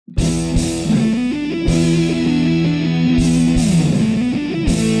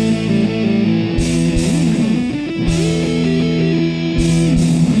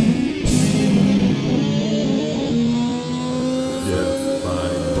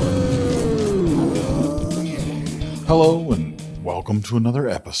Hello and welcome to another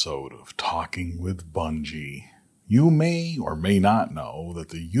episode of Talking with Bungie. You may or may not know that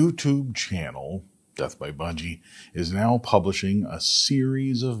the YouTube channel, Death by Bungie, is now publishing a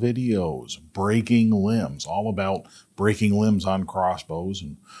series of videos, breaking limbs, all about breaking limbs on crossbows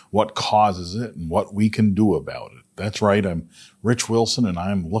and what causes it and what we can do about it. That's right, I'm Rich Wilson and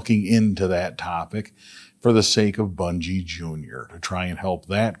I'm looking into that topic for the sake of Bungie Jr. to try and help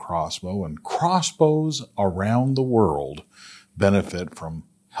that crossbow and crossbows around the world benefit from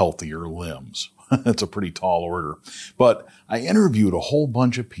healthier limbs. That's a pretty tall order. But I interviewed a whole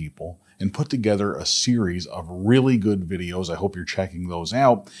bunch of people and put together a series of really good videos. I hope you're checking those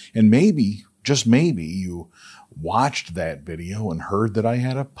out. And maybe, just maybe, you watched that video and heard that I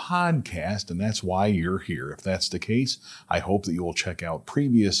had a podcast, and that's why you're here. If that's the case, I hope that you will check out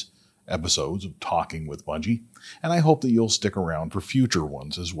previous episodes of Talking with Bungie, and I hope that you'll stick around for future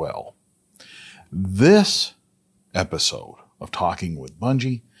ones as well. This episode of Talking with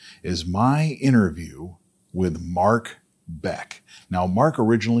Bungie is my interview with Mark Beck. Now, Mark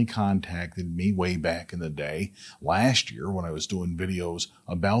originally contacted me way back in the day, last year, when I was doing videos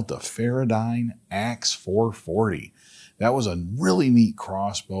about the Faradyne Axe 440. That was a really neat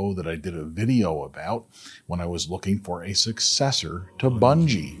crossbow that I did a video about when I was looking for a successor to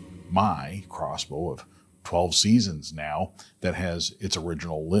Bungie, my crossbow of 12 seasons now that has its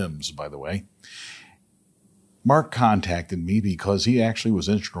original limbs, by the way. Mark contacted me because he actually was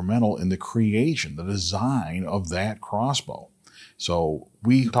instrumental in the creation, the design of that crossbow. So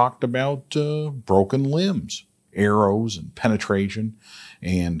we talked about broken limbs, arrows and penetration,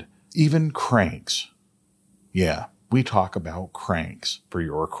 and even cranks. Yeah, we talk about cranks for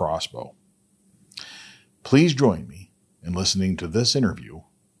your crossbow. Please join me in listening to this interview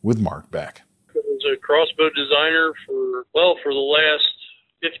with Mark Beck. I was a crossbow designer for the last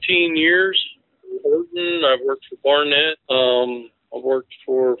 15 years. Horton, I've worked for Barnett. I've worked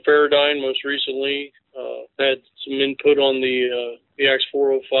for Faradyne most recently. Had some input on the Axe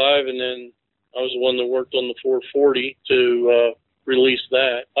 405, and then I was the one that worked on the 440 to release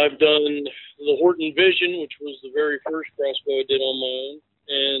that. I've done the Horton Vision, which was the very first crossbow I did on my own,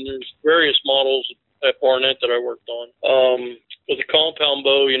 and there's various models at Barnett that I worked on. With a compound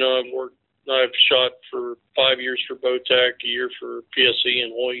bow, I've shot for 5 years for Bowtech, a year for PSE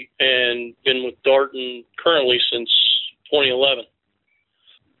and Hoyt, and been with Darton currently since 2011.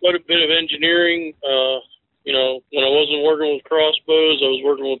 Quite a bit of engineering. When I wasn't working with crossbows, I was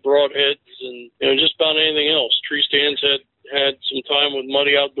working with broadheads and just about anything else. Tree stands had some time with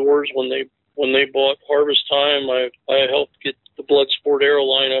Muddy Outdoors when they bought Harvest Time. I helped get the Bloodsport arrow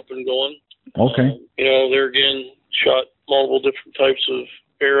line up and going. Okay. There again, shot multiple different types of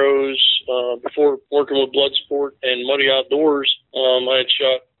arrows. Before working with Bloodsport and Muddy Outdoors, I had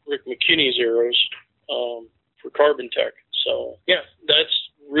shot Rick McKinney's arrows for Carbon Tech. So, yeah, that's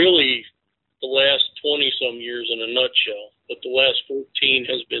really the last 20-some years in a nutshell. But the last 14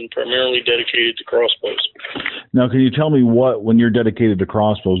 has been primarily dedicated to crossbows. Now, can you tell me when you're dedicated to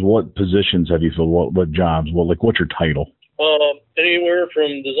crossbows, what positions have you filled? What jobs? What's your title? Anywhere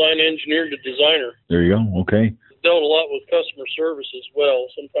from design engineer to designer. There you go. Okay. Dealt a lot with customer service as well.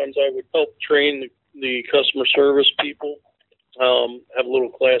 Sometimes I would help train the customer service people, have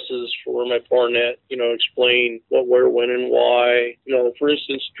little classes for them at Barnett, explain what, where, when, and why. For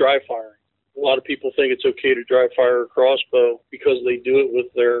instance, dry firing. A lot of people think it's okay to dry fire a crossbow because they do it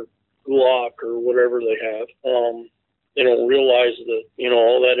with their Glock or whatever they have. They don't realize that,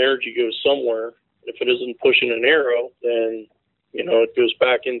 all that energy goes somewhere. If it isn't pushing an arrow, then, it goes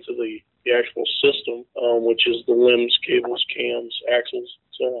back into the actual system, which is the limbs, cables, cams, axles,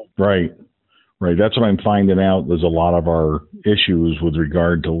 so on. Right. That's what I'm finding out. There's a lot of our issues with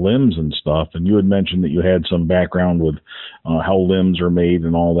regard to limbs and stuff. And you had mentioned that you had some background with how limbs are made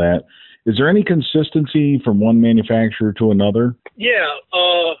and all that. Is there any consistency from one manufacturer to another? Yeah,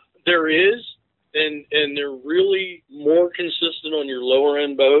 there is. And they're really more consistent on your lower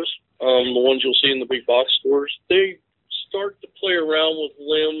end bows, the ones you'll see in the big box stores. They start to play around with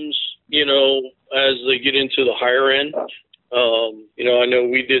limbs, as they get into the higher end. I know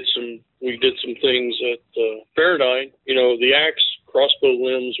we did some things at Faradyne. The Axe crossbow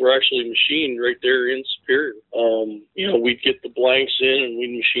limbs were actually machined right there in Superior. We'd get the blanks in and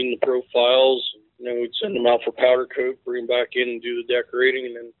we'd machine the profiles. We'd send them out for powder coat, bring them back in and do the decorating,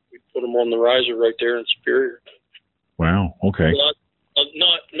 and then we'd put them on the riser right there in Superior. Wow. Okay.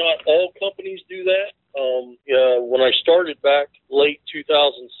 Not all companies do that. When I started back late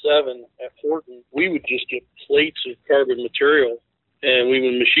 2007 at Horton, we would just get plates of carbon material and we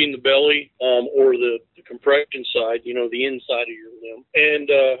would machine the belly or the compression side, the inside of your limb. And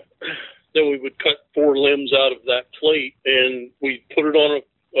Then we would cut 4 limbs out of that plate, and we'd put it on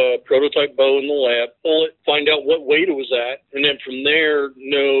a prototype bow in the lab, pull it, find out what weight it was at, and then from there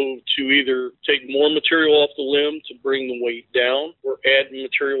know to either take more material off the limb to bring the weight down or add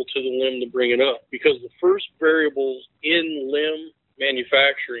material to the limb to bring it up. Because the first variables in limb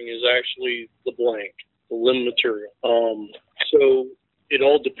manufacturing is actually the blank, the limb material. So it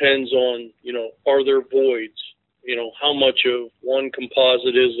all depends on, are there voids? How much of one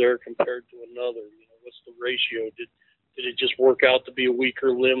composite is there compared to another? What's the ratio? Did it just work out to be a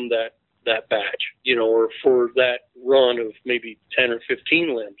weaker limb that batch, or for that run of maybe 10 or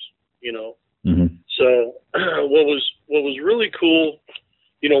 15 limbs, Mm-hmm. So what was really cool,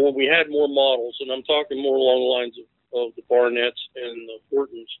 when we had more models, and I'm talking more along the lines of the Barnetts and the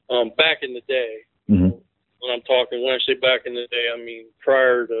Hortons, back in the day. Mm-hmm. When I say back in the day, I mean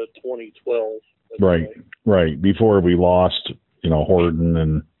prior to 2012. Right. Before we lost, Horton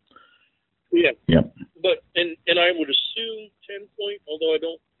and. Yeah. Yep. But and I would assume 10 Point, although I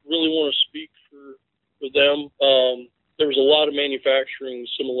don't really want to speak for them. There was a lot of manufacturing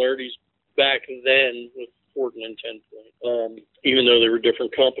similarities back then with Horton and 10 Point, even though they were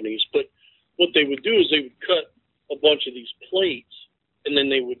different companies. But what they would do is they would cut a bunch of these plates, and then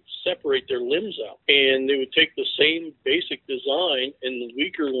they would separate their limbs out. And they would take the same basic design, and the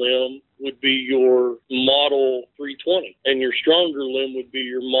weaker limb would be your model 320, and your stronger limb would be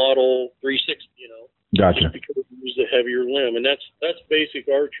your model 360, Gotcha. Just because you use the heavier limb. And that's basic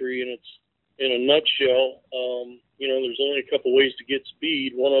archery, and it's in a nutshell. There's only a couple ways to get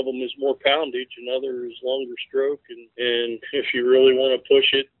speed. One of them is more poundage, another is longer stroke, and if you really want to push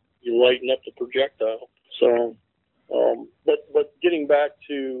it, you lighten up the projectile. So but getting back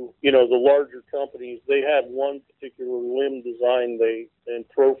to, the larger companies, they had one particular limb design and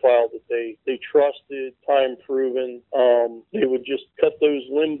profile that they trusted, time proven. They would just cut those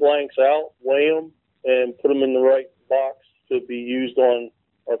limb blanks out, weigh them, and put them in the right box to be used on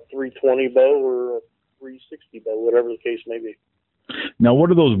a 320 bow or a 360 bow, whatever the case may be. Now, what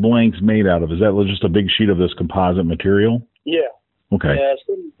are those blanks made out of? Is that just a big sheet of this composite material? Yeah. Okay. Yeah.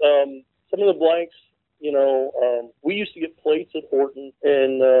 Some of the blanks, we used to get plates at Horton,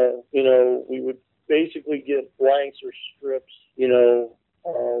 and, we would basically get blanks or strips,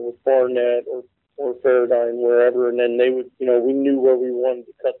 with Barnett or Paradigm, wherever, and then they would, we knew where we wanted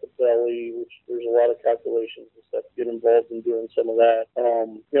to cut the belly, which there's a lot of calculations and stuff to get involved in doing some of that.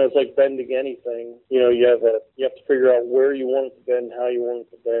 It's like bending anything. You have to figure out where you want it to bend, how you want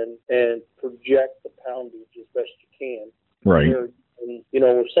it to bend, and project the poundage as best you can. Right. And,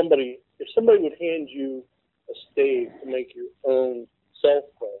 if somebody would hand you a stave to make your own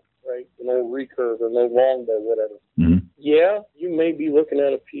self-bow, right, an old recurve or an old longbow, whatever. Mm-hmm. Yeah, you may be looking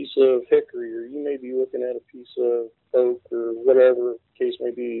at a piece of hickory, or you may be looking at a piece of oak, or whatever the case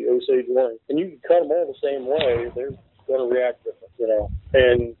may be, Osage line. And you can cut them all the same way. They're going to react different,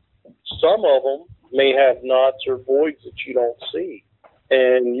 And some of them may have knots or voids that you don't see.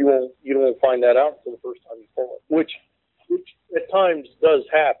 And you won't find that out until the first time you pull it, which at times does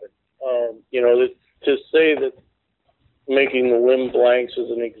happen. To say that making the limb blanks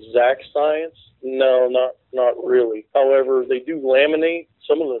is an exact science, no, not really. However, they do laminate.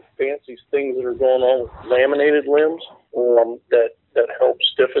 Some of the fancy things that are going on with laminated limbs that help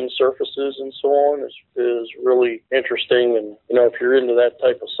stiffen surfaces and so on is really interesting. And, if you're into that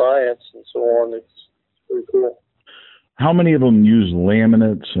type of science and so on, it's pretty cool. How many of them use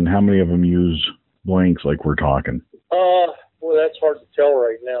laminates and how many of them use blanks like we're talking? Well, that's hard to tell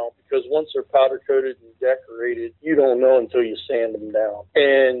right now, because once they're powder coated and decorated, you don't know until you sand them down.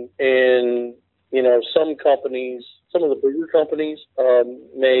 And some companies, some of the bigger companies,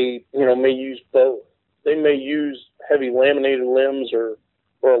 may use both. They may use heavy laminated limbs or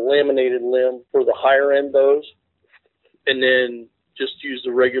a laminated limb for the higher end bows, and then just use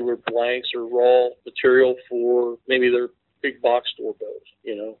the regular blanks or raw material for maybe their big box store bows.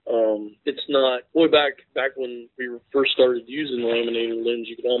 It's not, back when we first started using laminated limbs,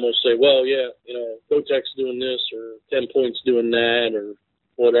 you could almost say, well, yeah, Bowtech's doing this or 10 Point's doing that or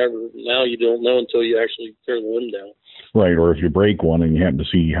whatever. Now you don't know until you actually tear the limb down. Right, or if you break one and you happen to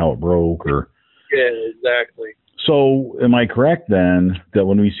see how it broke, or. Yeah, exactly. So am I correct then that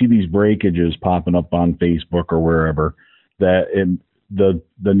when we see these breakages popping up on Facebook or wherever, that the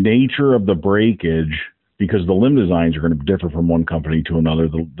nature of the breakage, because the limb designs are going to differ from one company to another,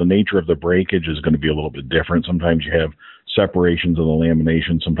 the nature of the breakage is going to be a little bit different. Sometimes you have separations of the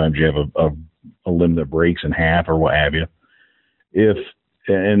lamination. Sometimes you have a limb that breaks in half or what have you.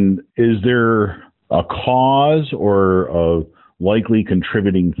 And is there a cause or a likely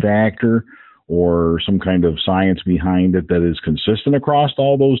contributing factor, or some kind of science behind it that is consistent across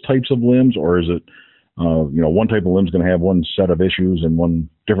all those types of limbs? Or is it, one type of limb is going to have one set of issues and one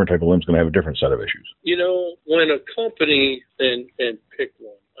different type of limb is going to have a different set of issues? When a company, and pick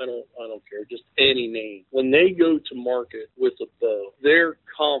one, I don't care, just any name, when they go to market with a bow, they're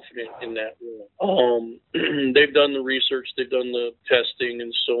confident in that limb. They've done the research, they've done the testing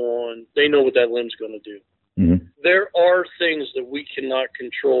and so on. They know what that limb's going to do. Mm-hmm. There are things that we cannot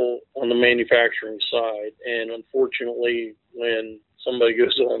control on the manufacturing side, and unfortunately, when somebody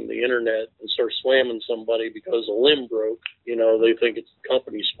goes on the internet and starts slamming somebody because a limb broke, they think it's the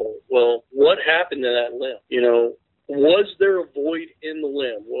company's fault. Well, what happened to that limb? Was there a void in the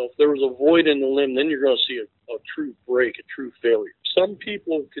limb? Well, if there was a void in the limb, then you're going to see a true break, a true failure. Some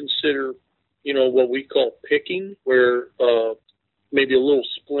people consider, what we call picking, where maybe a little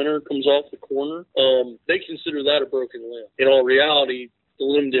splinter comes off the corner. They consider that a broken limb. In all reality, the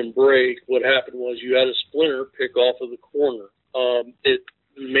limb didn't break. What happened was you had a splinter pick off of the corner. It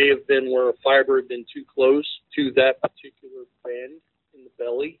may have been where a fiber had been too close to that particular bend in the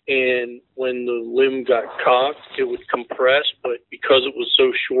belly, and when the limb got cocked, it would compress, but because it was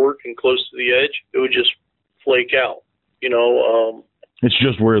so short and close to the edge, it would just flake out. It's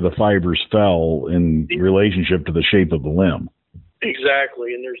just where the fibers fell in relationship to the shape of the limb.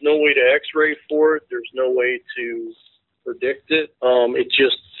 Exactly, and there's no way to x-ray for it. There's no way to predict it. It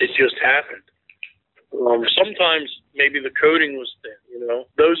just happened. Sometimes maybe the coating was thin,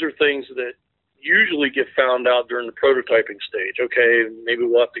 Those are things that usually get found out during the prototyping stage. Okay, maybe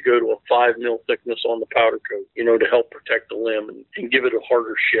we'll have to go to a 5 mil thickness on the powder coat, to help protect the limb and give it a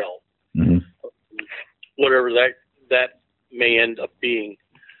harder shell. Mm-hmm. Whatever that may end up being.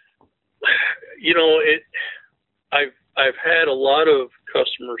 I've had a lot of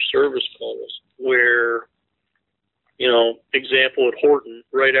customer service calls where, example at Horton,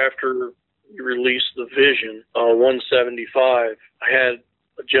 right after we released the Vision 175, I had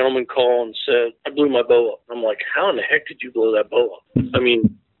a gentleman call and said, I blew my bow up. I'm like, how in the heck did you blow that bow up? I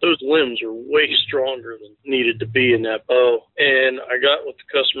mean, those limbs are way stronger than needed to be in that bow. And I got with the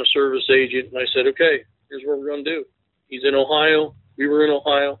customer service agent and I said, okay, here's what we're going to do. He's in Ohio. We were in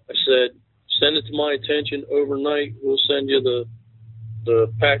Ohio. I said, send it to my attention overnight. We'll send you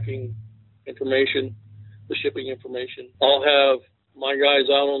the packing information, the shipping information. I'll have my guys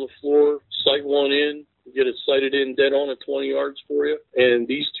out on the floor, sight one in, get it sighted in dead on at 20 yards for you. And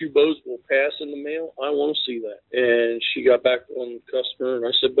these 2 bows will pass in the mail. I want to see that. And she got back on the customer and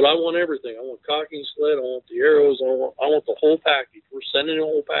I said, but I want everything. I want cocking sled. I want the arrows. I want the whole package. We're sending the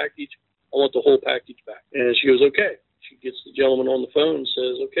whole package. I want the whole package back. And she goes, okay. She gets the gentleman on the phone and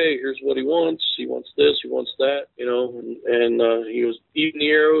says, okay, here's what he wants. He wants this, he wants that, and he goes, even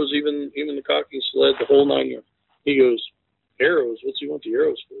the arrows, even the cocking sled, the whole 9 yards. He goes, arrows? What's he want the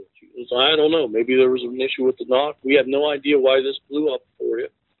arrows for? She goes, I don't know. Maybe there was an issue with the knock. We have no idea why this blew up for you.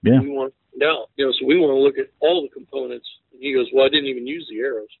 Yeah. We want to find out. So we want to look at all the components. And he goes, well, I didn't even use the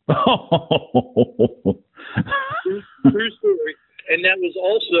arrows. True story. And that was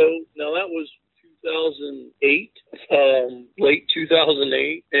also, that was 2008, late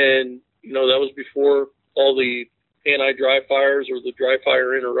 2008, and that was before all the anti-dry fires or the dry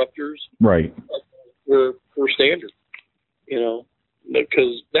fire interrupters, right, were standard.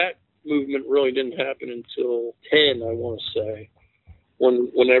 Because that movement really didn't happen until 10, I want to say,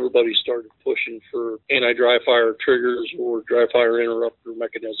 when everybody started pushing for anti-dry fire triggers or dry fire interrupter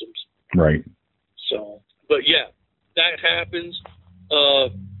mechanisms. Right. So, but yeah, that happens.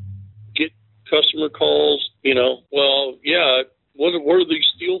 Get customer calls, well, yeah, what are these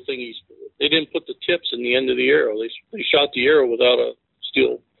steel thingies for? They didn't put the tips in the end of the arrow. They shot the arrow without a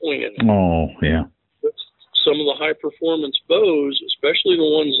steel point in it. Oh, yeah. Some of the high-performance bows, especially the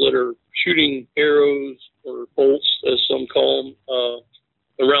ones that are shooting arrows or bolts, as some call them,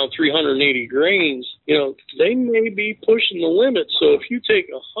 around 380 grains, they may be pushing the limit. So if you take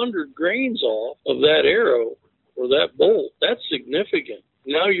 100 grains off of that arrow or that bolt, that's significant.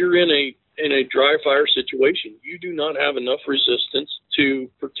 Now you're in a dry fire situation. You do not have enough resistance to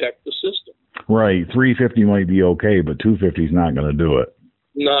protect the system. Right. 350 might be okay, but 250 is not going to do it.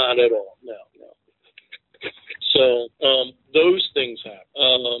 Not at all. No. So those things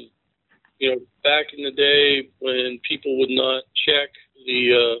happen. Back in the day when people would not check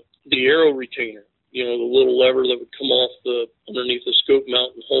the arrow retainer, the little lever that would come off underneath the scope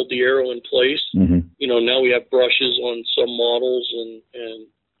mount and hold the arrow in place. Mm-hmm. Now we have brushes on some models and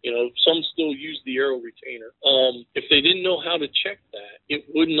some still use the arrow retainer. If they didn't know how to check that, it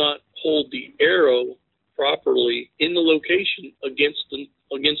would not hold the arrow properly in the location against the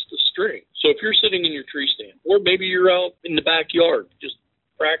string. So if you're sitting in your tree stand, or maybe you're out in the backyard just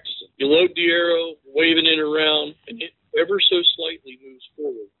practicing. You load the arrow, waving it around, and it ever so slightly moves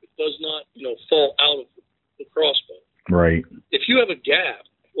forward. It does not, fall out of the crossbow. Right. If you have a gap,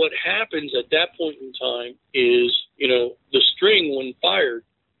 what happens at that point in time is, the string, when fired,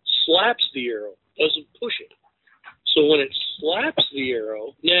 slaps the arrow, doesn't push it. So when it slaps the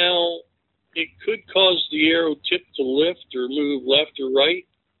arrow, now it could cause the arrow tip to lift or move left or right.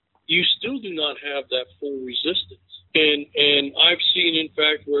 You still do not have that full resistance. And I've seen, in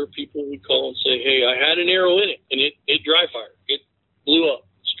fact, where people would call and say, hey, I had an arrow in it, and it dry fired. It blew up.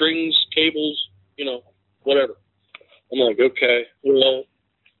 Strings, cables, whatever. I'm like, okay. Well,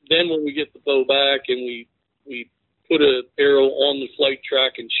 then when we get the bow back and we put an arrow on the flight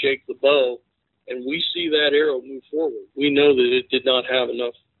track and shake the bow, and we see that arrow move forward, we know that it did not have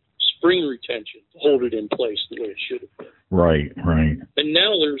enough spring retention to hold it in place the way it should have been. Right. And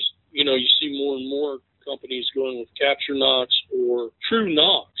now there's, you see more and more companies going with capture nocks or true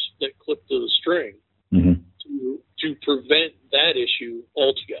nocks that clip to the string to prevent that issue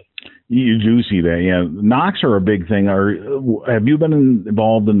altogether. You do see that, yeah. Nocks are a big thing. Have you been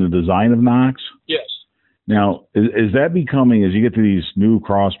involved in the design of nocks? Yes. Now, is that becoming, as you get to these new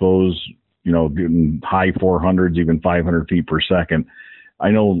crossbows, getting high 400s, even 500 feet per second, I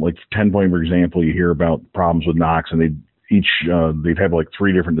know, like 10-point, for example, you hear about problems with nocks, and they've had like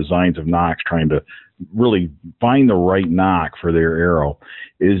 3 different designs of nocks trying to really find the right nock for their arrow.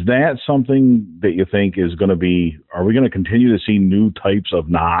 Is that something that you think is going to be, are we going to continue to see new types of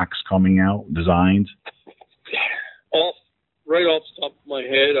nocks coming out, designs? Right off the top of my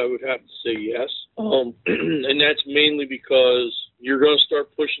head, I would have to say yes. And that's mainly because you're going to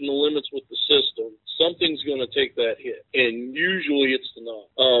start pushing the limits with the system. Something's going to take that hit, and usually it's the knock.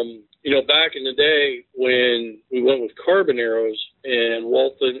 Back in the day when we went with carbon arrows and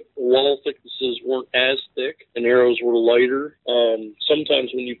wall thicknesses weren't as thick and arrows were lighter,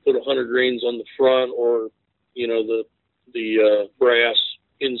 sometimes when you put 100 grains on the front or, the brass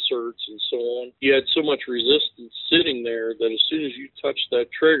inserts and so on, you had so much resistance sitting there that as soon as you touched that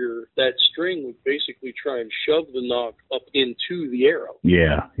trigger, that string would basically try and shove the knock up into the arrow.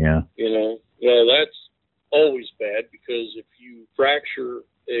 Yeah. Well, that's always bad, because if you fracture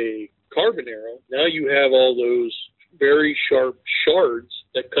a carbon arrow, now you have all those very sharp shards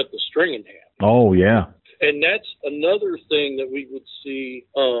that cut the string in half. Oh, yeah. And that's another thing that we would see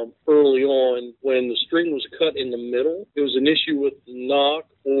early on when the string was cut in the middle. There was an issue with the knock,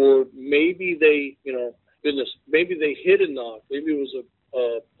 or maybe they, maybe they hit a knock. Maybe it was a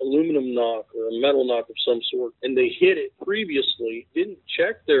aluminum knock or a metal knock of some sort, and they hit it previously, didn't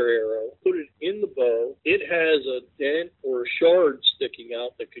check their arrow, put it in the bow. It has a dent or a shard sticking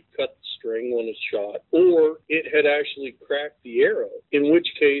out that could cut the string when it's shot, or it had actually cracked the arrow, in which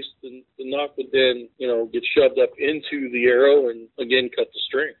case the knock would then, get shoved up into the arrow and again cut the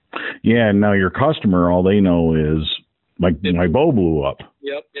string. Yeah, and now your customer, all they know is my bow blew up.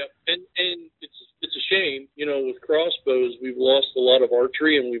 Yep. And it's a shame, with crossbows, we've lost a lot of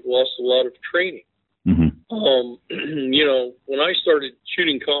archery and we've lost a lot of training. When I started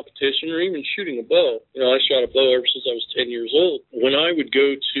shooting competition or even shooting a bow, I shot a bow ever since I was 10 years old. When I would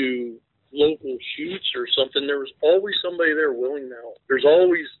go to local shoots or something, there was always somebody there willing to help. There's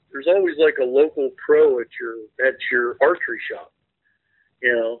always like a local pro at your archery shop.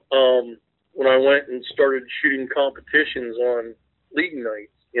 When I went and started shooting competitions on league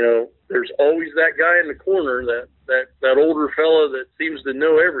nights, there's always that guy in the corner, that older fella that seems to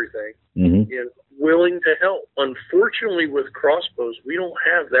know everything, willing to help. Unfortunately, with crossbows, we don't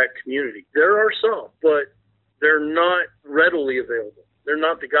have that community. There are some, but they're not readily available. They're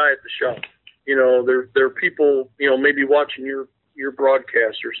not the guy at the shop. There are people, maybe watching your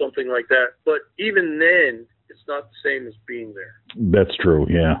broadcast or something like that. But even then, it's not the same as being there. That's true.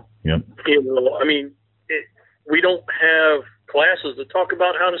 Yeah. Yep. We don't have classes that talk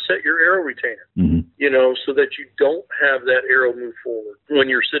about how to set your arrow retainer, so that you don't have that arrow move forward when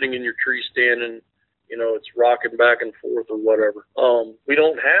you're sitting in your tree stand and, it's rocking back and forth or whatever. We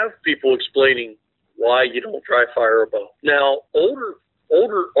don't have people explaining why you don't dry fire a bow. Now, older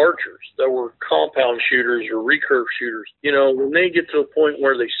archers that were compound shooters or recurve shooters, when they get to a point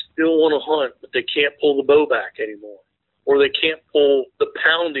where they still want to hunt, but they can't pull the bow back anymore, or they can't pull the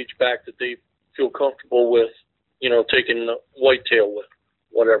poundage back that they feel comfortable with, taking a whitetail with,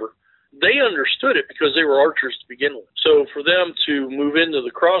 whatever. They understood it because they were archers to begin with. So for them to move into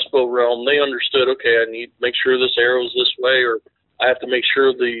the crossbow realm, they understood, okay, I need to make sure this arrow is this way, or I have to make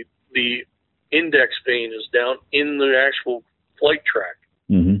sure the index vein is down in the actual flight track.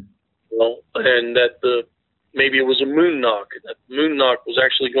 And that maybe it was a moon knock, and that moon knock was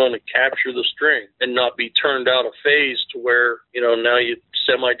actually going to capture the string and not be turned out of phase to where, now you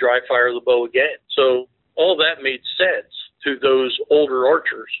semi-dry fire the bow again. So all that made sense to those older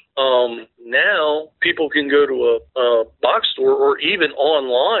archers. Now people can go to a box store or even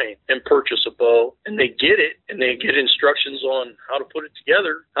online and purchase a bow, and they get it, and they get instructions on how to put it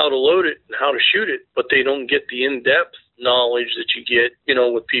together, how to load it, and how to shoot it, but they don't get the in-depth knowledge that you get,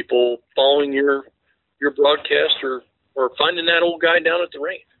 with people following your broadcast or finding that old guy down at the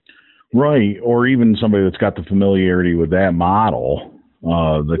range. Right, or even somebody that's got the familiarity with that model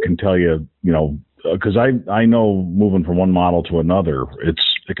that can tell you, because I know moving from one model to another,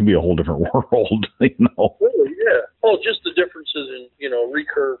 it can be a whole different world, Oh, yeah. Oh, just the differences in,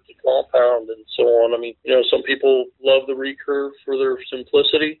 recurve to compound and so on. I mean, some people love the recurve for their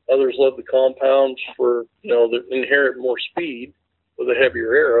simplicity. Others love the compounds for, the inherent more speed with a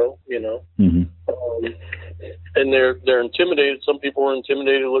heavier arrow, Mm-hmm. And they're intimidated. Some people are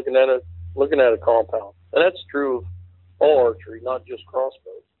intimidated looking at a compound. And that's true of all archery, not just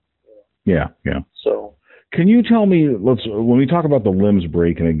crossbows. Yeah. So, can you tell me, when we talk about the limbs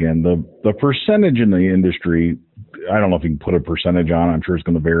breaking again, the percentage in the industry, I don't know if you can put a percentage on it. I'm sure it's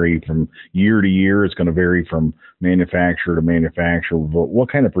going to vary from year to year. It's going to vary from manufacturer to manufacturer. But what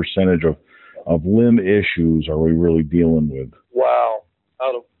kind of percentage of limb issues are we really dealing with? Wow.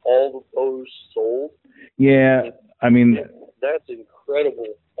 Out of all the bows sold? Yeah, I mean... That's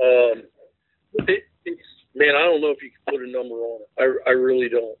incredible. Man, I don't know if you can put a number on it. I really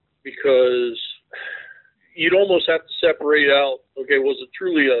don't. Because you'd almost have to separate out, okay, was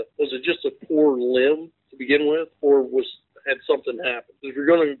it just a poor limb to begin with, or had something happened? If you're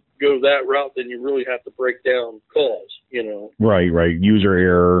going to go that route, then you really have to break down cause, Right. User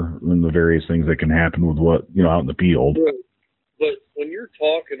error and the various things that can happen with what, out in the field. Right. But when you're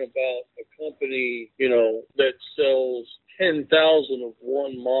talking about a company, that sells 10,000 of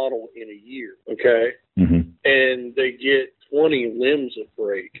one model in a year, okay, mm-hmm. and they get 20 limbs that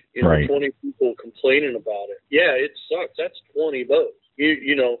break, right. 20 people complaining about it. Yeah, it sucks. That's 20 bows.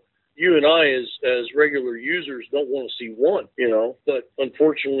 You and I as regular users don't want to see one, but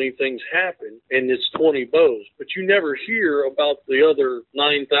unfortunately things happen and it's 20 bows. But you never hear about the other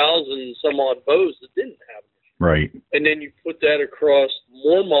 9,000 some odd bows that didn't have it. Right. And then you put that across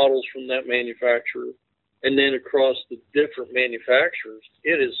more models from that manufacturer and then across the different manufacturers.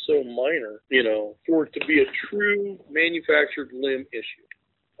 It is so minor, for it to be a true manufactured limb issue.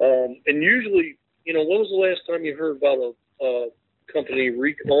 And usually, when was the last time you heard about a company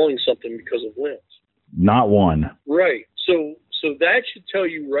recalling something because of limbs? Not one. Right. So that should tell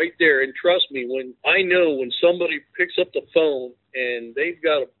you right there. And trust me, when somebody picks up the phone and they've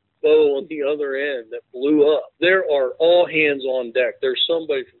got a bow on the other end that blew up, there are all hands on deck. There's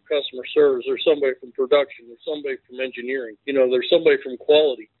somebody from customer service, there's somebody from production, there's somebody from engineering, there's somebody from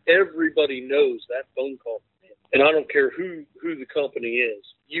quality. Everybody knows that phone call. And I don't care who the company is.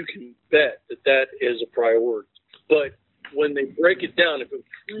 You can bet that is a priority. But when they break it down, if it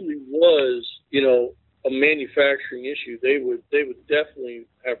truly was, a manufacturing issue, they would definitely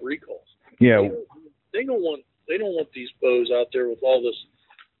have recalls. Yeah. They don't want these bows out there with all this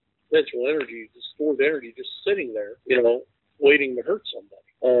potential energy, this stored energy, just sitting there, waiting to hurt somebody.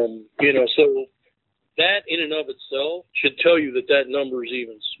 So that in and of itself should tell you that number is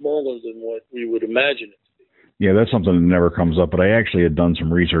even smaller than what we would imagine it to be. Yeah, that's something that never comes up, but I actually had done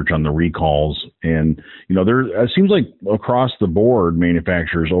some research on the recalls, and it seems like across the board,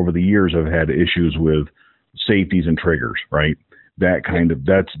 manufacturers over the years have had issues with safeties and triggers, right? That kind of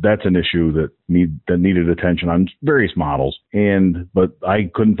that's an issue that needed attention on various models, but I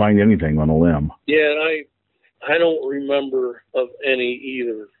couldn't find anything on a limb. Yeah, and I don't remember of any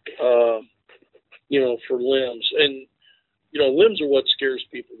either. For limbs, and limbs are what scares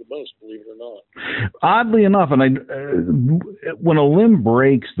people the most, believe it or not. Oddly enough, and when a limb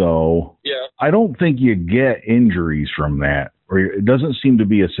breaks, though, yeah, I don't think you get injuries from that, or it doesn't seem to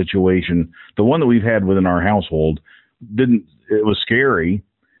be a situation. The one that we've had within our household didn't. It was scary,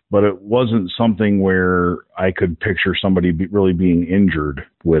 but it wasn't something where I could picture somebody really being injured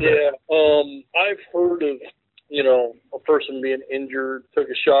with it. Yeah, I've heard of, a person being injured, took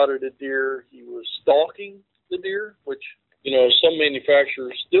a shot at a deer. He was stalking the deer, which, some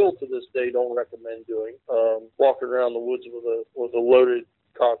manufacturers still to this day don't recommend doing, walking around the woods with a loaded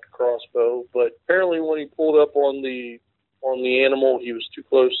cocked crossbow. But apparently when he pulled up on the animal, he was too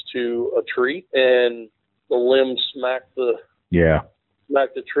close to a tree, and the limb smacked the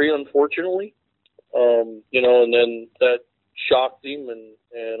tree, unfortunately. And then that shocked him,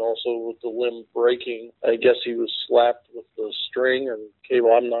 and also with the limb breaking, I guess he was slapped with the string or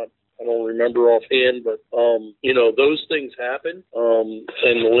cable. I don't remember offhand, but those things happen. And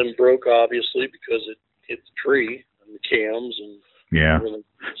the limb broke obviously because it hit the tree and the cams, and Yeah. Really.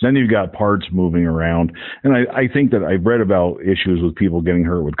 Then you've got parts moving around. And I think that I've read about issues with people getting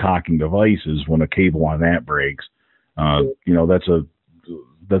hurt with cocking devices when a cable on that breaks. You know,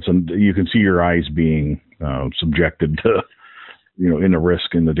 you can see your eyes being subjected to, you know, in the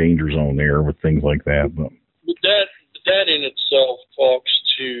risk in the danger zone there with things like that. But that in itself talks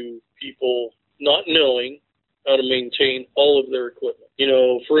to people not knowing how to maintain all of their equipment. You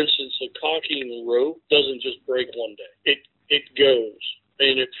know, for instance, a cocking rope doesn't just break one day. It goes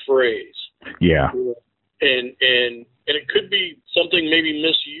and it frays. Yeah. And it could be something maybe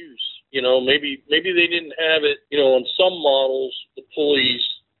misused. You know, maybe they didn't have it. You know, on some models, the pulleys,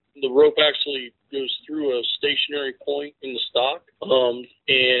 the rope actually goes through a stationary point in the stock.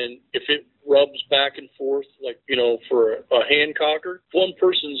 And if it rubs back and forth, like, you know, for a hand cocker, if one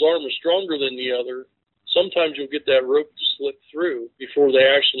person's arm is stronger than the other, sometimes you'll get that rope to slip through before they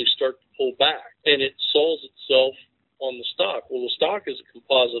actually start to pull back. And it saws itself on the stock. Well, the stock is a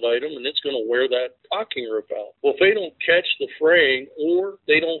composite item, and it's going to wear that cocking rope out. Well, if they don't catch the fraying, or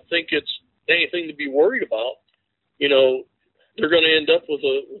they don't think it's anything to be worried about, you know, they're going to end up with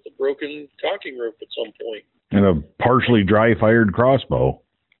a broken cocking rope at some point. And a partially dry-fired crossbow.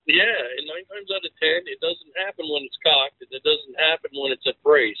 Yeah, and 9 times out of 10, it doesn't happen when it's cocked, and it doesn't happen when it's at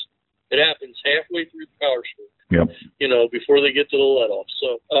brace. It happens halfway through the power stroke. Yep. You know, before they get to the let-off.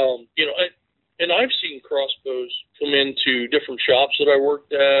 So, you know, and I've seen crossbows come into different shops that I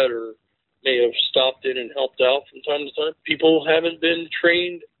worked at, or may have stopped in and helped out from time to time. People haven't been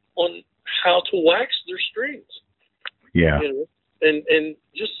trained on how to wax their strings. Yeah. You know, and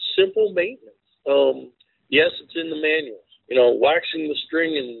just simple maintenance. Yes, it's in the manuals. You know, waxing the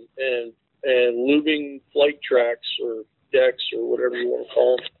string and lubing flight tracks or decks or whatever you want to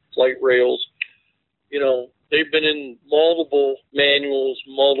call them, flight rails. You know, they've been in multiple manuals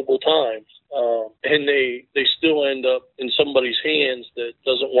multiple times, and they still end up in somebody's hands that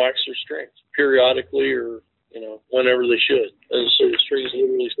doesn't wax their strings periodically, or, you know, whenever they should. And so the strings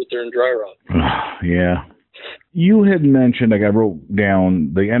literally sit there and dry rot. Yeah. You had mentioned, like I wrote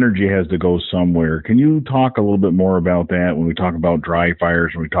down, the energy has to go somewhere. Can you talk a little bit more about that when we talk about dry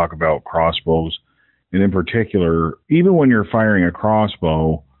fires, when we talk about crossbows? And in particular, even when you're firing a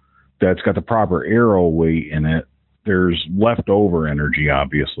crossbow that's got the proper arrow weight in it, there's leftover energy,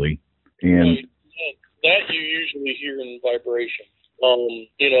 obviously. And that you usually hear in vibration.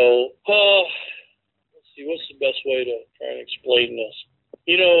 You know, let's see, what's the best way to try and explain this?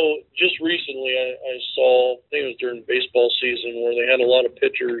 You know, just recently I saw, I think it was during baseball season, where they had a lot of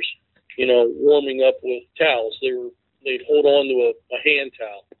pitchers, you know, warming up with towels. They'd hold on to a hand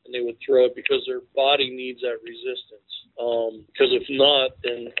towel, and they would throw it because their body needs that resistance. Because if not,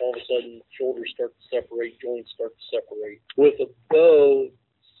 then all of a sudden shoulders start to separate, joints start to separate. With a bow,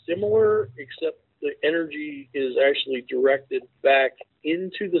 similar, except the energy is actually directed back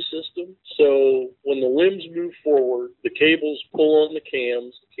into the system. So when the limbs move forward, the cables pull on the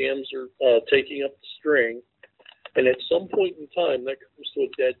cams are taking up the string, and at some point in time, that comes to a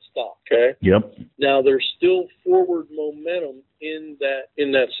dead stop, okay? Yep. Now, there's still forward momentum in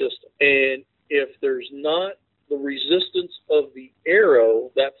that system. And if there's not the resistance of the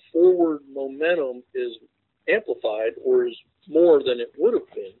arrow, that forward momentum is amplified, or is more than it would have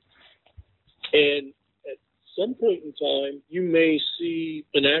been. And at some point in time, you may see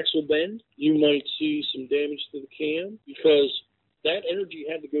an axle bend. You might see some damage to the cam, because that energy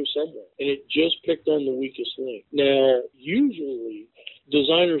had to go somewhere, and it just picked on the weakest link. Now, usually,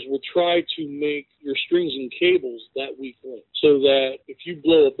 designers will try to make your strings and cables that weak link, so that if you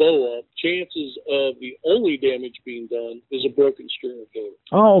blow a bow up, chances of the only damage being done is a broken string or cable.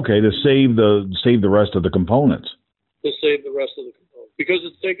 Oh, okay, to save the rest of the components. To save the rest of the components, because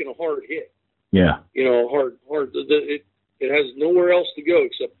it's taking a hard hit. Yeah. You know, hard. It has nowhere else to go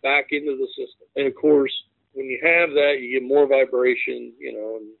except back into the system. And of course, when you have that, you get more vibration, you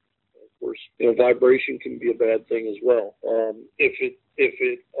know, and of course, you know, vibration can be a bad thing as well. If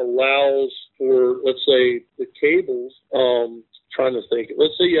it allows for, let's say, the cables, trying to think,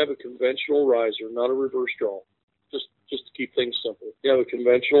 let's say you have a conventional riser, not a reverse draw, just to keep things simple. You have a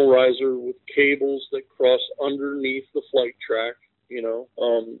conventional riser with cables that cross underneath the flight track, you know,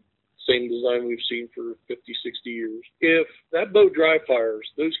 same design we've seen for 50, 60 years. If that bow dry fires,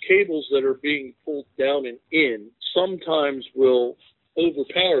 those cables that are being pulled down and in sometimes will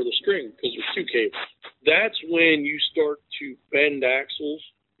overpower the string because there's two cables. That's when you start to bend axles,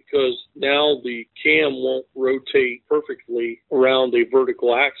 because now the cam won't rotate perfectly around a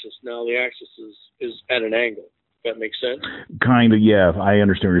vertical axis. Now the axis is at an angle. If that makes sense? Kind of, yeah. I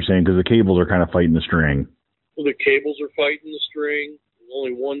understand what you're saying, because the cables are kind of fighting the string. Well, the cables are fighting the string.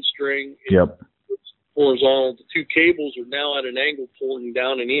 Only one string. Yep. It's horizontal. The two cables are now at an angle pulling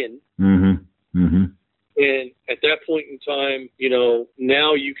down and in. Mm-hmm. Mm-hmm. And at that point in time,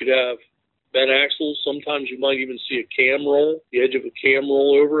 now you could have bent axles. Sometimes you might even see a cam roll, the edge of a cam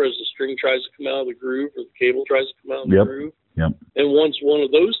roll over as the string tries to come out of the groove or the cable tries to come out of the groove. Yep. And once one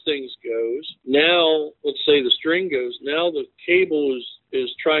of those things goes, now, let's say the string goes, now the cable is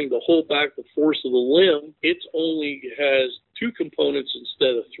trying to hold back the force of the limb. It only has two components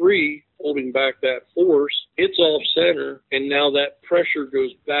instead of three holding back that force. It's off center, and now that pressure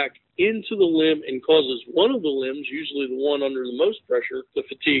goes back into the limb and causes one of the limbs, usually the one under the most pressure, to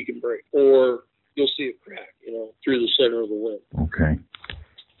fatigue and break. Or you'll see a crack, through the center of the limb. Okay.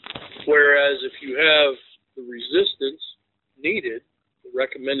 Whereas if you have the resistance needed, the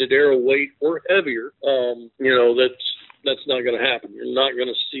recommended aero weight or heavier, that's not going to happen. You're not going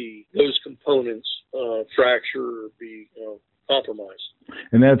to see those components fracture or be compromised.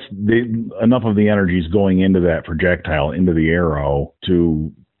 And that's enough of the energy is going into that projectile, into the arrow,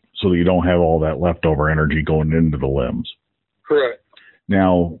 so that you don't have all that leftover energy going into the limbs. Correct.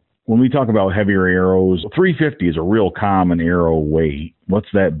 Now, when we talk about heavier arrows, 350 is a real common arrow weight. What's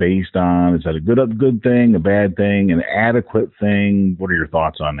that based on? Is that a good thing, a bad thing, an adequate thing? What are your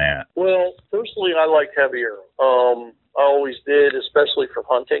thoughts on that? Well, personally, I like heavy arrow. I always did, especially for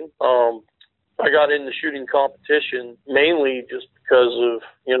hunting. I got into shooting competition mainly just because of,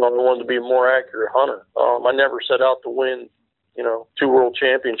 I wanted to be a more accurate hunter. I never set out to win, 2 world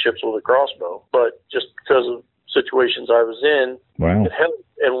championships with a crossbow, but just because of situations I was in, wow. It helped.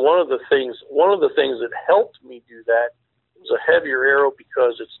 And one of the things that helped me do that was a heavier arrow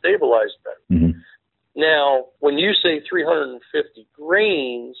because it stabilized better. Mm-hmm. Now, when you say 350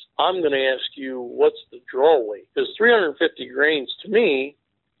 grains, I'm going to ask you, what's the draw weight? Because 350 grains, to me,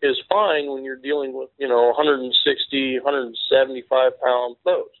 is fine when you're dealing with, 160, 175-pound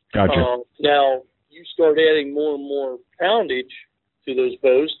bows. Gotcha. Now, you start adding more and more poundage to those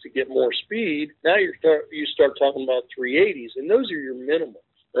bows to get more speed. Now you start talking about 380s, and those are your minimums,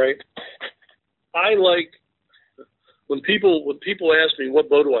 right? I like when people ask me, what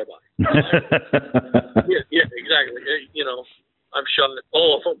bow do I buy? yeah, exactly. I've shot at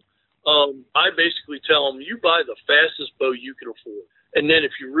all of them. I basically tell them, you buy the fastest bow you can afford. And then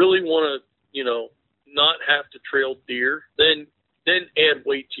if you really want to, not have to trail deer, then add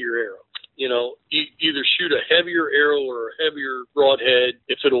weight to your arrow. Either shoot a heavier arrow or a heavier broadhead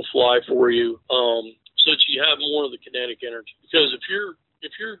if it'll fly for you, so that you have more of the kinetic energy. Because if you're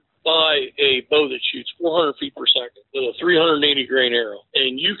by a bow that shoots 400 feet per second with a 380 grain arrow,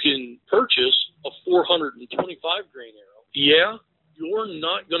 and you can purchase a 425 grain arrow, yeah, you're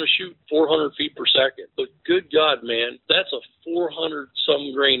not going to shoot 400 feet per second. But good God, man, that's a 400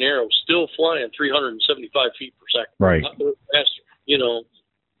 some grain arrow still flying 375 feet per second. Right. Faster,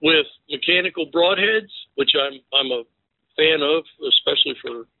 with mechanical broadheads, which I'm a fan of, especially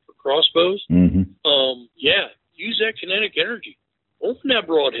for crossbows. Mm-hmm. Use that kinetic energy. Open that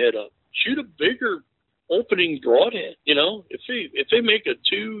broadhead up. Shoot a bigger opening broadhead. If they make a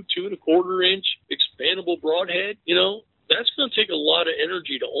 2.25 inch expandable broadhead, that's going to take a lot of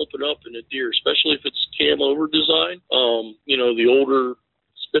energy to open up in a deer, especially if it's cam over design. The older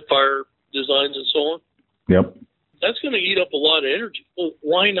Spitfire designs and so on. Yep. That's going to eat up a lot of energy. Well,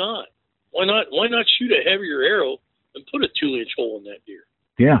 why not? Why not shoot a heavier arrow and put a 2-inch hole in that deer?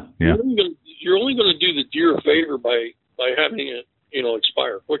 Yeah. You're only going to do the deer a favor by having it,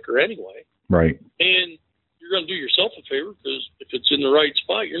 expire quicker anyway. Right. And you're going to do yourself a favor because if it's in the right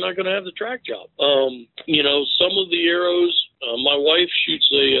spot, you're not going to have the track job. Some of the arrows, my wife shoots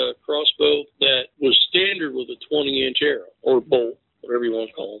a crossbow that was standard with a 20-inch arrow or bolt, whatever you want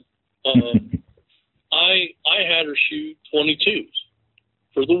to call them. I had her shoot 22s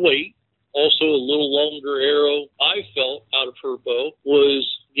for the weight. Also, a little longer arrow, I felt, out of her bow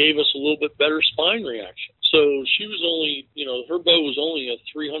gave us a little bit better spine reaction. So she was only, her bow was only a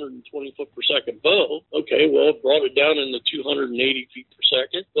 320 foot per second bow. Okay, well, it brought it down into 280 feet per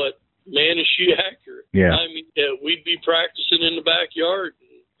second, but man, is she accurate. Yeah. I mean, we'd be practicing in the backyard,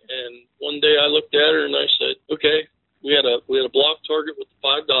 and one day I looked at her and I said, okay, we had a block target with the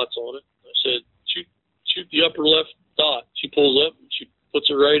 5 dots on it. I said, shoot the upper left dot. She pulls up and she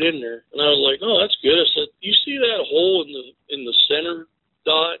puts it right in there. And I was like, oh, that's good. I said, you see that hole in the center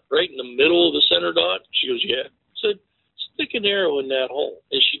dot, right in the middle of the center dot? She goes, yeah. I said, stick an arrow in that hole.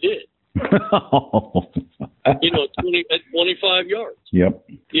 And she did. At 25 yards. Yep.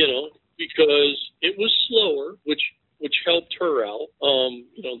 Because it was slower, which helped her out.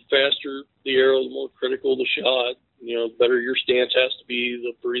 The faster the arrow, the more critical the shot. The better your stance has to be,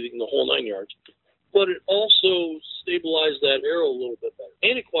 the breathing, the whole 9 yards. But it also stabilized that arrow a little bit better,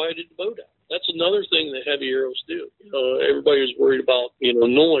 and it quieted the bow down. that's another thing that heavy arrows do. Everybody was worried about,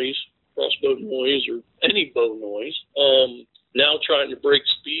 noise, crossbow noise, or any bow noise. Now trying to break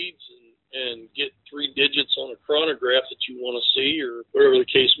speeds and get 3 digits on a chronograph that you want to see, or whatever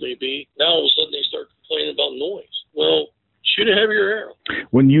the case may be. Now all of a sudden they start complaining about noise. Well, shoot a heavier arrow.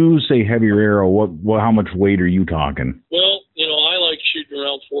 When you say heavier arrow, how much weight are you talking? Well, I like shooting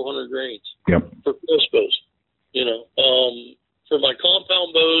around 400 grains. Yep. For crossbows. For my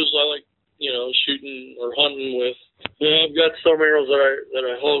compound bows, I like, shooting or hunting with. I've got some arrows that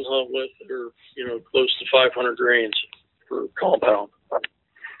I hog hunt with that are, close to 500 grains for compound.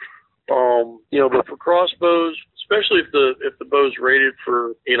 But for crossbows, especially if the bow's rated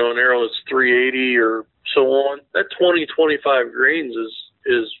for, an arrow that's 380 or so on, that 20-25 grains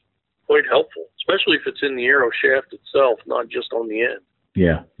is quite helpful, especially if it's in the arrow shaft itself, not just on the end.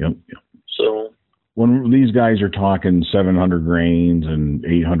 Yeah. Yep. So when these guys are talking 700 grains and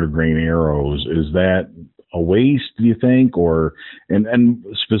 800 grain arrows, is that a waste, do you think? Or, and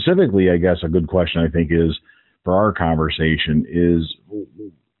specifically, I guess a good question I think is for our conversation is,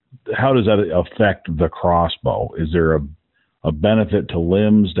 how does that affect the crossbow? Is there a benefit to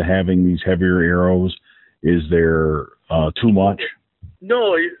limbs to having these heavier arrows? Is there too much?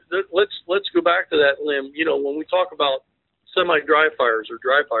 No, let's go back to that limb. When we talk about semi-dry fires or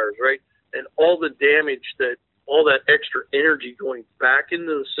dry fires, right, and all the damage that all that extra energy going back into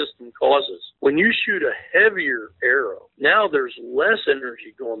the system causes, when you shoot a heavier arrow, now there's less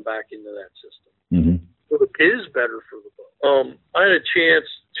energy going back into that system. Mm-hmm. So it is better for the bow. I had a chance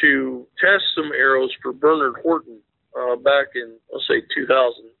to test some arrows for Bernard Horton back in, let's say,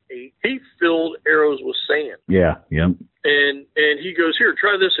 2008. He filled arrows with sand. Yeah. And he goes, here,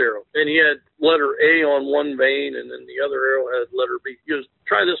 try this arrow. And he had letter A on one vein, and then the other arrow had letter B. He goes,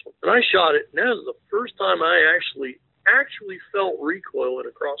 try this one. And I shot it, and that was the first time I actually felt recoil in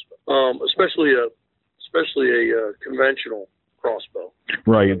a crossbow, especially a conventional crossbow.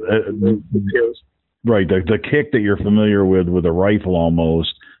 Right. Right. The kick that you're familiar with a rifle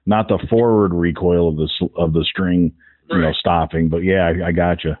almost, not the forward recoil of the string, right, stopping. But yeah, I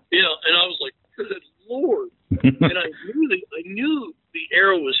got you. Yeah, and I was like, good Lord. And I knew the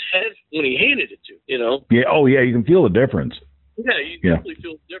arrow was heavy when he handed it to me, Yeah. Oh yeah, you can feel the difference. Yeah, you definitely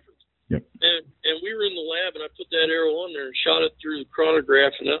feel the difference. Yep. And we were in the lab, and I put that arrow on there and shot it through the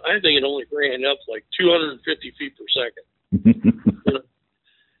chronograph, and I think it only ran up like 250 feet per second.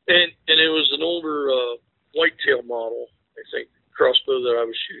 And it was an older whitetail model, I think, crossbow that I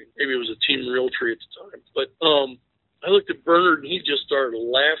was shooting. Maybe it was a Team Realtree at the time. But I looked at Bernard, and he just started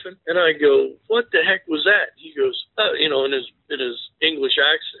laughing. And I go, what the heck was that? He goes, in his English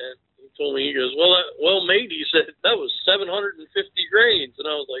accent, he told me, he goes, well, mate, he said, that was 750 grains. And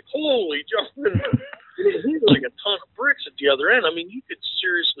I was like, holy John. It hit like a ton of bricks at the other end. I mean, you could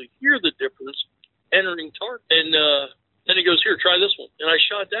seriously hear the difference entering target. And then he goes, here, try this one. And I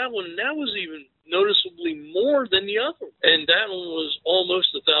shot that one, and that was even noticeably more than the other one. And that one was almost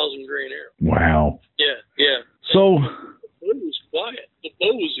 1,000 grain arrow. Wow. Yeah. So the bow was quiet. The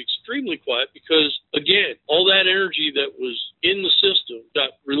bow was extremely quiet because, again, all that energy that was in the system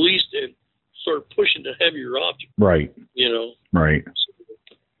got released and started pushing the heavier object. Right. Right. So,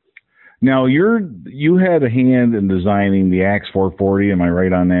 now, you had a hand in designing the Axe 440. Am I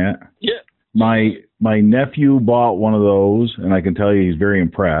right on that? Yeah. My nephew bought one of those, and I can tell you he's very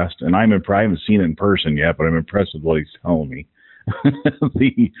impressed. And I haven't seen it in person yet, but I'm impressed with what he's telling me.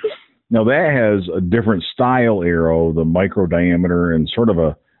 Now that has a different style arrow, the micro diameter, and sort of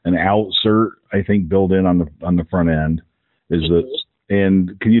an outsert, I think, built in on the front end.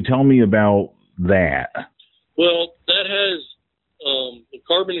 And can you tell me about that? Well, that has the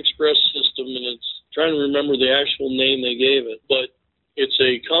Carbon Express system, and it's trying to remember the actual name they gave it, but it's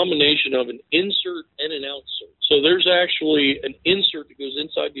a combination of an insert and an outsert. So there's actually an insert that goes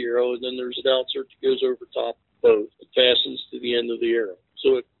inside the arrow, and then there's an outsert that goes over top of both. It fastens to the end of the arrow.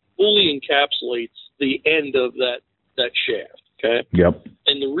 So it fully encapsulates the end of that shaft. Okay. Yep.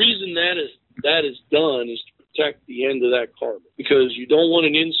 And the reason that is done is to protect the end of that carbon, because you don't want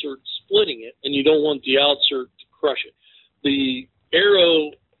an insert splitting it, and you don't want the outsert to crush it. The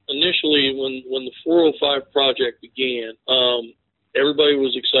arrow initially, when the 405 project began, everybody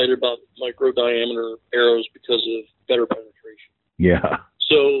was excited about micro diameter arrows because of better penetration. Yeah.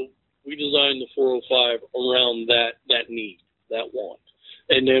 So we designed the 405 around that need, that want.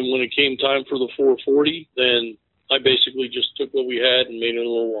 And then when it came time for the 440, then I basically just took what we had and made it a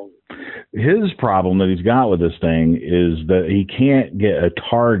little longer. His problem that he's got with this thing is that he can't get a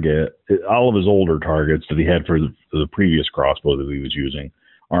target. All of his older targets that he had for the previous crossbow that he was using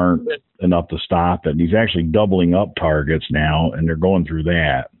aren't enough to stop it. And he's actually doubling up targets now, and they're going through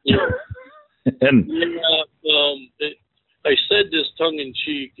that. Yeah. And I said this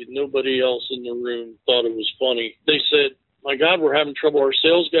tongue-in-cheek, and nobody else in the room thought it was funny. They said, my God, we're having trouble. Our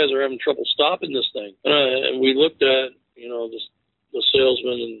sales guys are having trouble stopping this thing. And we looked at, the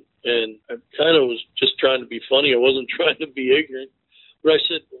salesman, and I kind of was just trying to be funny. I wasn't trying to be ignorant. But I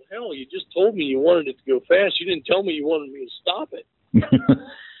said, well, hell, you just told me you wanted it to go fast. You didn't tell me you wanted me to stop it.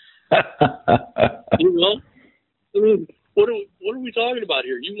 I mean, what are we talking about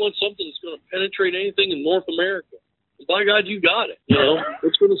here? You want something that's going to penetrate anything in North America. And by God, you got it.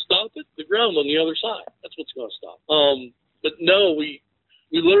 What's going to stop it? The ground on the other side. That's what's going to stop. But no, we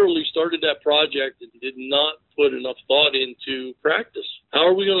literally started that project and did not put enough thought into practice. How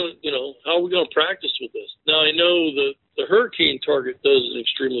are we going to practice with this? Now, I know the Hurricane target does an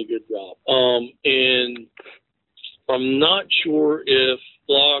extremely good job. And I'm not sure if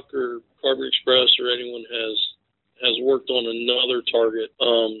Block or Carbon Express or anyone has worked on another target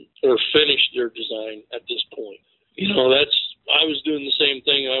or finished their design at this point. I was doing the same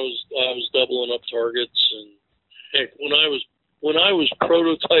thing. I was doubling up targets, and heck, when I was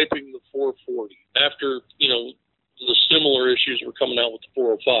prototyping the 440 after the similar issues were coming out with the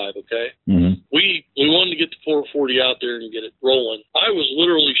 405. Okay, we wanted to get the 440 out there and get it rolling. I was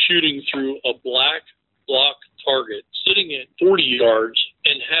literally shooting through a black block target, sitting at 40 yards,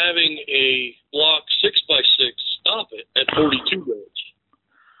 and having a block 6x6 stop it at 42 yards.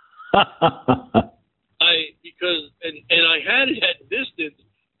 I had it at distance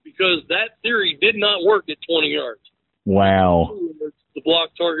because that theory did not work at 20 yards. Wow. The block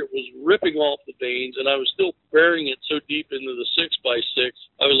target was ripping off the vanes, and I was still burying it so deep into the 6x6,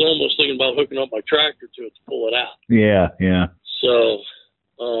 I was almost thinking about hooking up my tractor to it to pull it out. Yeah. So,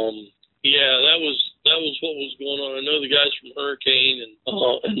 that was what was going on. I know the guys from Hurricane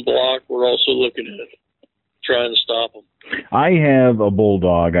and Block were also looking at it, trying to stop them. I have a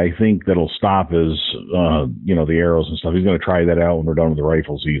Bulldog, I think, that'll stop his, the arrows and stuff. He's going to try that out when we're done with the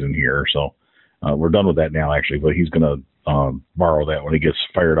rifle season here. So we're done with that now, actually, but he's going to borrow that when he gets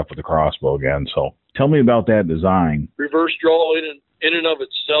fired up with the crossbow again. So tell me about that design. Reverse draw in and of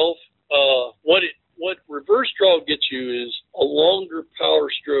itself, what reverse draw gets you is a longer power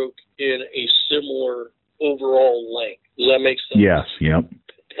stroke in a similar overall length. Does that make sense? Yes, yep.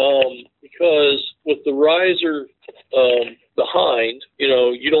 Because with the riser behind,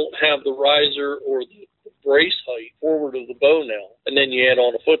 you don't have the riser or the brace height forward of the bow now, and then you add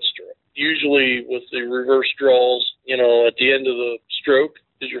on a foot stroke. Usually with the reverse draws, at the end of the stroke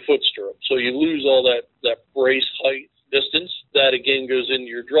is your foot stroke. So you lose all that brace height distance. That again goes into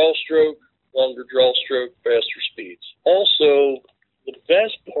your draw stroke, longer draw stroke, faster speeds. Also, the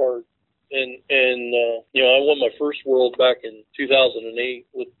best part, I won my first world back in 2008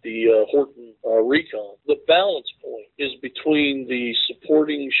 with the Horton Recon. The balance point is between the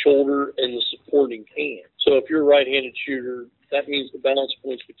supporting shoulder and the supporting hand. So if you're a right-handed shooter, that means the balance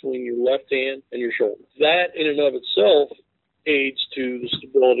point's between your left hand and your shoulder. That in and of itself aids to the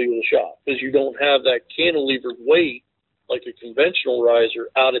stability of the shot because you don't have that cantilevered weight like a conventional riser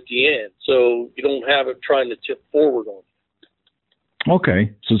out at the end. So you don't have it trying to tip forward on you.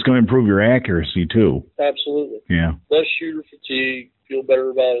 Okay, so it's going to improve your accuracy too. Absolutely. Yeah. Less shooter fatigue, feel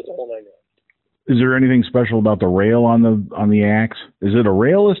better about it, the whole nine yards. Is there anything special about the rail on the axe? Is it a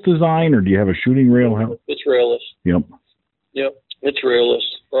railless design, or do you have a shooting rail? It's railless. Yep, it's railless.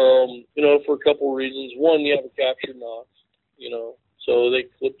 For a couple of reasons. One, you have a captured Nox, so they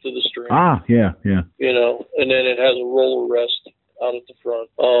clip to the string. Yeah. And then it has a roller rest out at the front.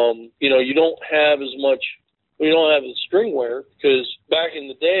 You don't have as much. We don't have the string wear because back in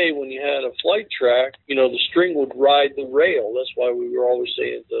the day when you had a flight track, the string would ride the rail. That's why we were always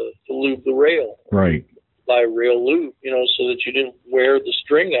saying to lube the rail. Right. Buy rail lube, so that you didn't wear the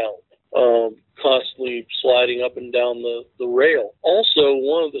string out, constantly sliding up and down the rail. Also,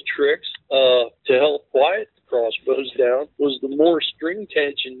 one of the tricks to help quiet the crossbows down was the more string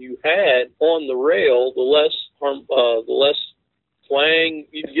tension you had on the rail, the less twang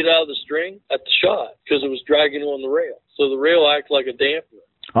you'd get out of the string at the shot because it was dragging on the rail. So the rail acted like a dampener.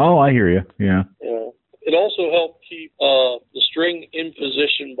 Oh, I hear you. Yeah. It also helped keep the string in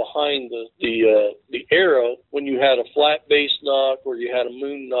position behind the arrow when you had a flat base knock or you had a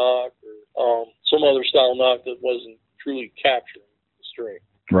moon knock or some other style knock that wasn't truly capturing the string.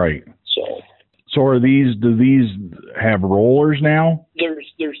 Right. So do these have rollers now?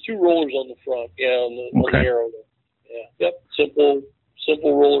 There's two rollers on the front, on the arrow. Yeah. Yep. Simple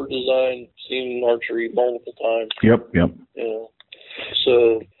roller design, seen in archery multiple times. Yep.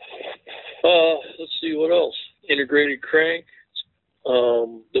 So, let's see what else. Integrated crank.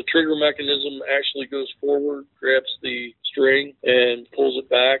 The trigger mechanism actually goes forward, grabs the string and pulls it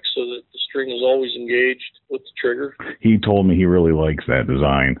back so that the string is always engaged with the trigger. He told me he really likes that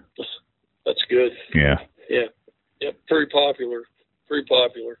design. That's good. Yeah. Yep. Pretty popular.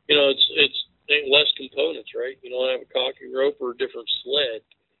 You know, it's less components, right? You don't have a cocking rope or a different sled.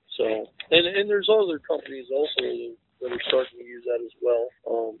 So, and there's other companies also that are starting to use that as well,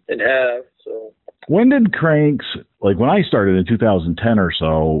 and have. So, when did cranks, like when I started in 2010 or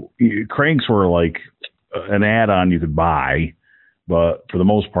so, cranks were like an add-on you could buy, but for the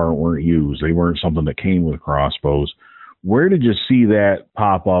most part weren't used. They weren't something that came with crossbows. Where did you see that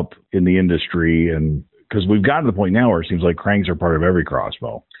pop up in the industry? And because we've gotten to the point now where it seems like cranks are part of every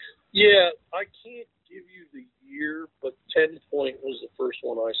crossbow. Yeah, I can't give you the year, but 10-point was the first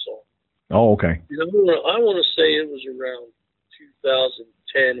one I saw. Oh, okay. You know, I want to say it was around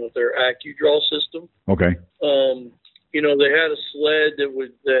 2010 with their AccuDraw system. Okay. You know, they had a sled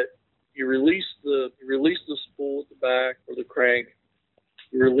that you release the spool at the back or the crank.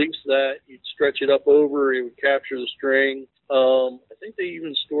 You release that, you'd stretch it up over, it would capture the string. I think they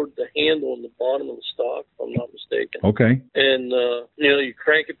even stored the handle in the bottom of the stock, if I'm not mistaken. Okay. And you know, you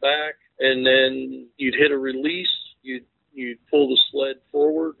crank it back, and then you'd hit a release. You'd pull the sled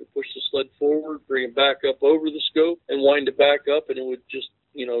forward, push the sled forward, bring it back up over the scope, and wind it back up, and it would just,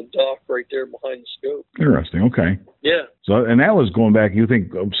 you know, dock right there behind the scope. Interesting. Okay. Yeah. So, and that was going back, you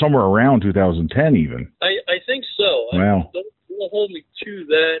think, somewhere around 2010 even. I think so. Wow. Don't hold me to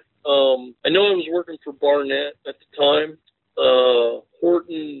that. I know I was working for Barnett at the time.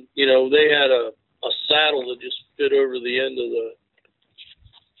 Horton, you know, they had a saddle that just fit over the end of the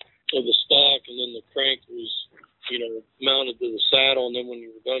stock, and then the crank was, you know, mounted to the saddle, and then when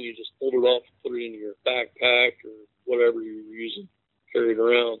you were done, you just pulled it off and put it in your backpack or whatever you were using, carry it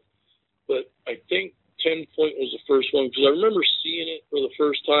around. But I think 10-point was the first one, because I remember seeing it for the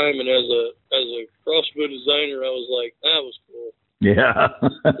first time, and as a crossbow designer, I was like, that was cool. Yeah.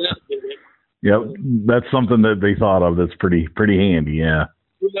 That did it. Yep, that's something that they thought of that's pretty handy, yeah.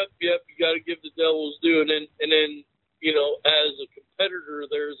 Yep, you got to give the devil's due. And then, you know, as a competitor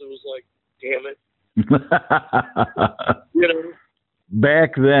of theirs, it was like, damn it. You know?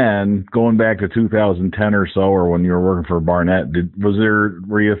 Back then, going back to 2010 or so, or when you were working for Barnett,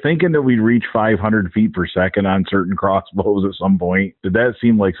 were you thinking that we'd reach 500 feet per second on certain crossbows at some point? Did that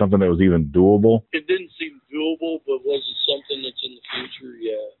seem like something that was even doable? It didn't seem doable, but was it something that's in the future?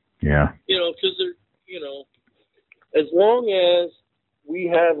 Yeah. Yeah. You know, because they're, you know, as long as we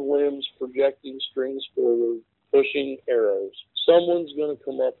have limbs projecting strings forward, pushing arrows, someone's going to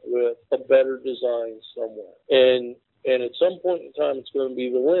come up with a better design somewhere. And at some point in time, it's going to be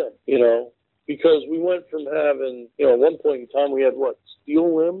the limb, you know, because we went from having, you know, at one point in time, we had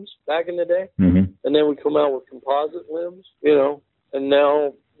steel limbs back in the day. Mm-hmm. And then we come out with composite limbs, you know, and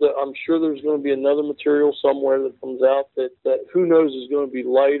now I'm sure there's going to be another material somewhere that comes out that who knows is going to be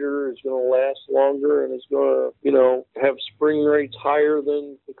lighter, is going to last longer, and is going to, you know, have spring rates higher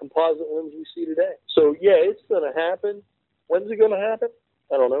than the composite limbs we see today. So, yeah, it's going to happen. When's it going to happen?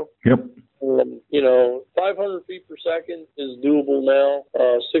 I don't know. Yep. You know, 500 feet per second is doable now.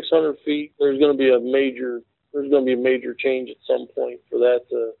 600 feet, there's going to be a major change at some point for that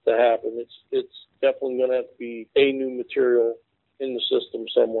to happen. It's definitely going to have to be a new material in the system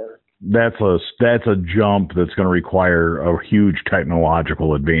somewhere. That's a jump that's going to require a huge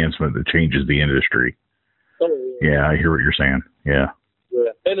technological advancement that changes the industry. Oh, yeah, I hear what you're saying. Yeah.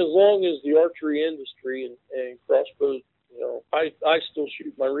 Yeah. And as long as the archery industry and crossbows, you know, I still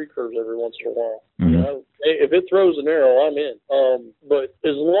shoot my recurves every once in a while. Mm-hmm. You know, if it throws an arrow, I'm in. But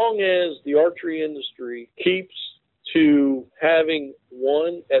as long as the archery industry keeps to having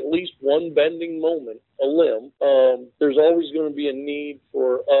at least one bending moment, a limb, there's always going to be a need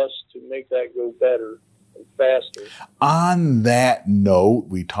for us to make that go better and faster. On that note,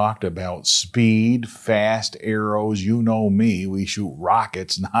 we talked about speed, fast arrows. You know me, we shoot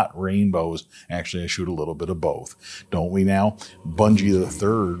rockets, not rainbows. Actually, I shoot a little bit of both. Don't we now? Bungie the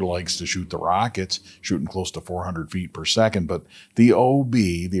Third likes to shoot the rockets, shooting close to 400 feet per second, but the OB,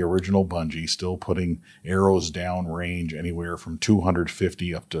 the original Bungie, still putting arrows down range anywhere from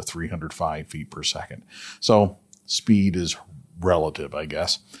 250 up to 305 feet per second. So speed is relative, I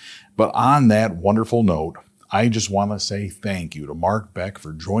guess. But on that wonderful note, I just want to say thank you to Mark Beck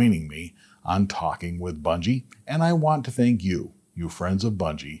for joining me on Talking with Bungie, and I want to thank you friends of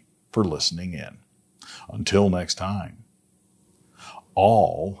Bungie, for listening in. Until next time,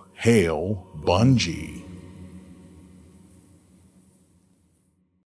 all hail Bungie.